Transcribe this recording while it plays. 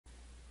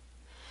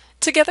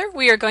Together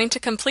we are going to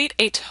complete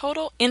a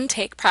total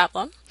intake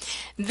problem.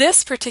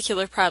 This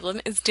particular problem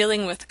is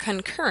dealing with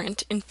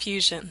concurrent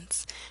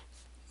infusions.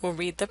 We'll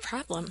read the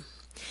problem.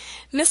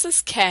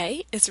 Mrs.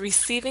 K is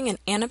receiving an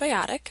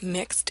antibiotic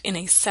mixed in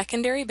a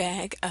secondary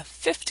bag of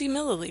 50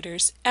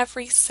 milliliters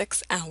every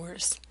 6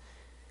 hours.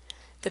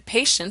 The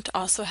patient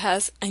also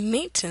has a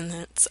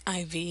maintenance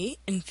IV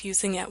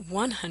infusing at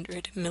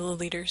 100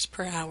 milliliters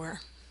per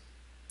hour.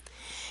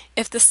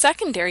 If the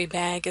secondary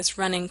bag is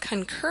running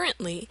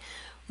concurrently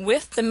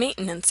with the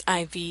maintenance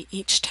IV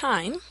each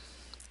time,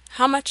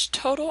 how much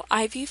total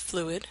IV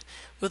fluid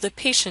will the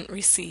patient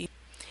receive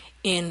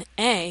in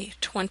a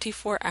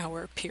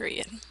 24-hour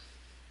period?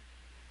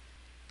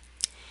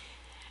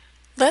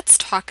 Let's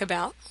talk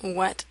about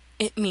what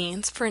it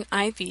means for an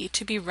IV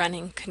to be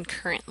running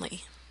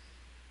concurrently.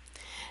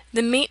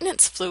 The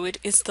maintenance fluid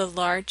is the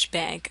large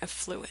bag of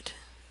fluid.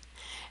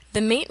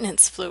 The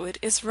maintenance fluid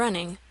is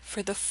running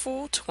for the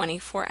full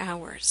 24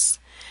 hours.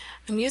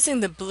 I'm using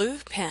the blue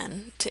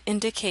pen to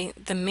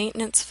indicate the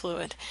maintenance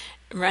fluid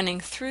running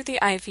through the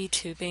IV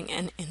tubing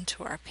and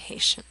into our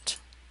patient.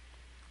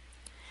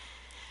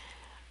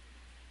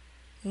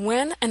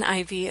 When an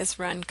IV is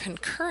run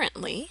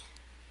concurrently,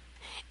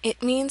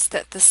 it means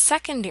that the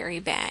secondary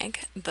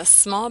bag, the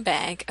small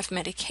bag of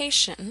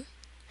medication,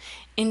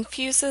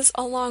 infuses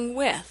along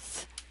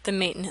with the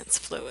maintenance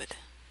fluid.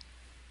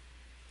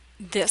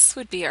 This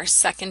would be our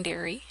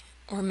secondary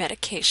or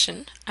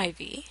medication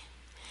IV.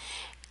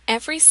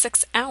 Every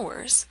 6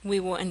 hours, we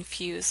will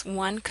infuse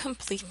one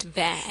complete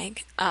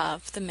bag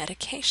of the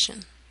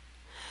medication.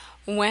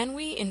 When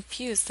we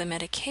infuse the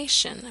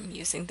medication, I'm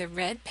using the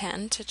red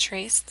pen to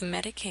trace the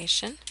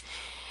medication,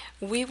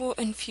 we will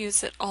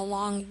infuse it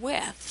along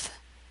with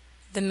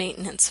the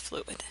maintenance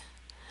fluid.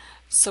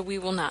 So we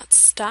will not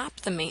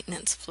stop the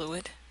maintenance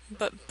fluid,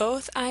 but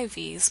both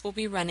IVs will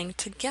be running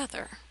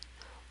together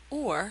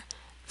or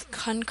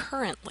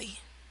concurrently.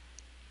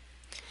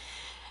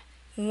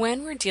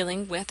 When we're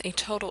dealing with a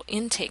total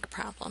intake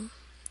problem,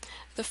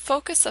 the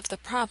focus of the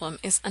problem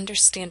is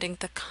understanding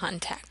the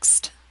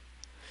context.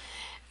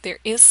 There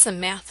is some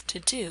math to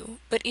do,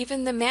 but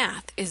even the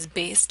math is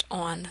based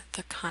on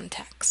the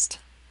context.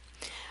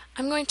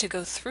 I'm going to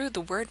go through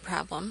the word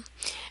problem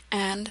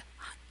and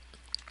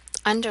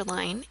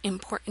underline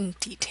important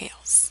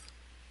details.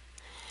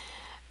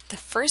 The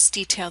first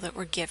detail that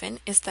we're given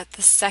is that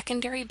the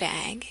secondary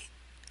bag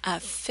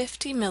of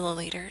 50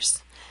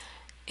 milliliters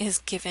is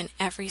given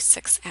every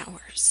 6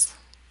 hours.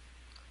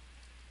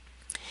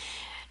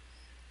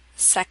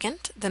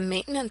 Second, the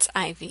maintenance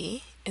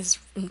IV is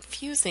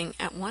infusing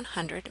at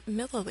 100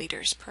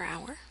 milliliters per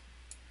hour.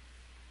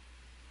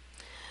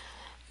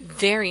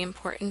 Very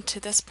important to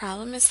this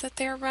problem is that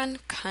they are run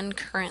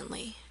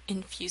concurrently,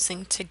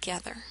 infusing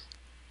together.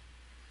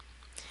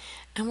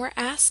 And we're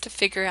asked to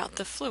figure out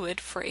the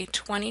fluid for a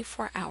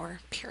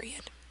 24-hour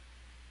period.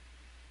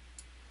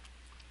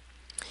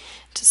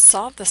 To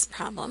solve this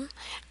problem,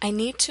 I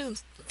need to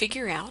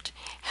figure out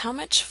how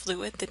much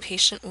fluid the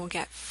patient will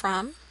get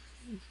from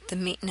the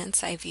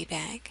maintenance IV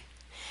bag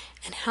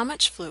and how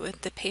much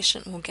fluid the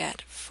patient will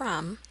get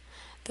from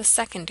the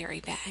secondary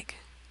bag.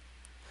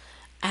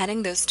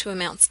 Adding those two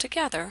amounts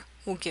together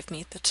will give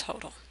me the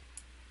total.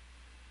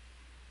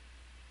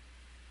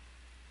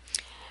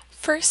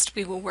 First,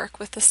 we will work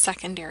with the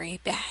secondary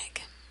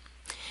bag.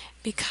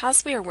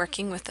 Because we are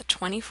working with a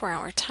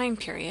 24-hour time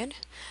period,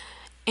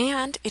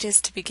 and it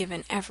is to be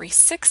given every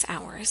 6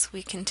 hours,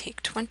 we can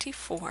take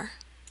 24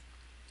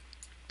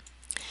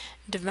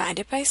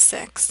 divided by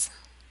 6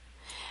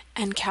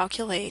 and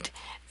calculate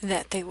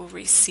that they will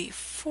receive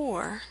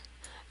 4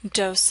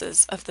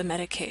 doses of the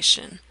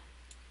medication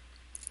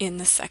in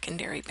the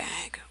secondary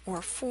bag,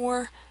 or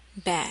 4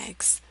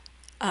 bags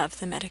of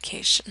the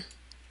medication.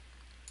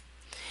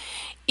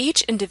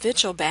 Each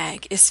individual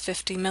bag is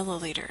 50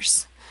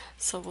 milliliters,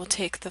 so we'll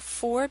take the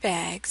 4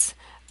 bags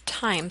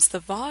times the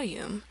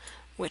volume,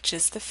 which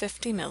is the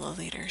 50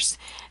 milliliters,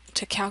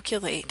 to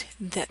calculate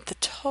that the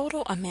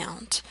total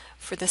amount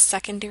for the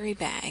secondary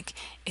bag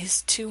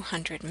is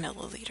 200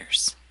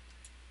 milliliters.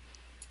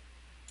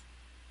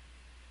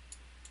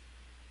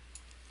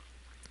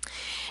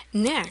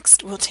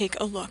 Next, we'll take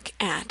a look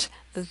at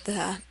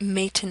the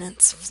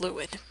maintenance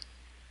fluid.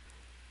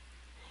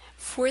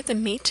 For the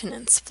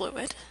maintenance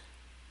fluid,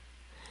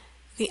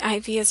 the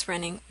IV is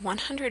running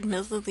 100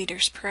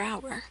 milliliters per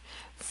hour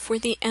for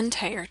the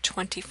entire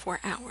 24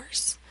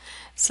 hours.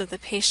 So the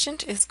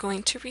patient is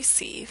going to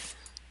receive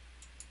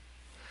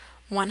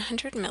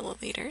 100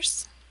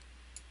 milliliters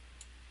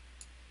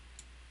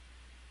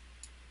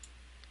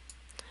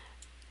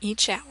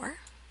each hour,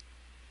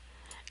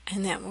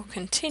 and that will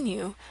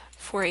continue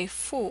for a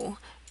full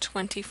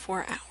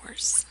 24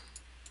 hours.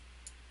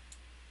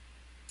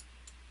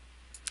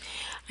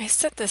 I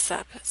set this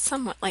up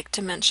somewhat like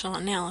dimensional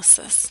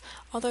analysis,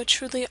 although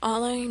truly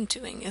all I am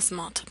doing is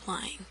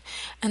multiplying.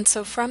 And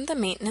so from the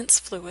maintenance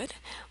fluid,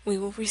 we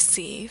will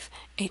receive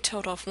a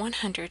total of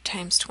 100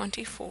 times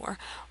 24,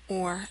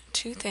 or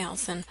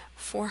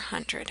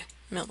 2,400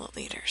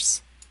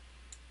 milliliters.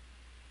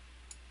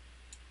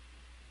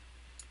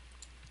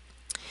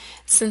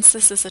 Since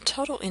this is a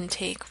total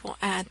intake, we'll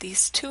add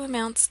these two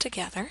amounts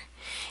together,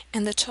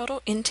 and the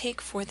total intake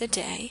for the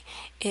day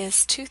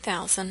is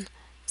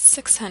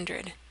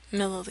 2,600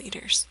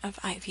 milliliters of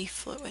IV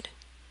fluid.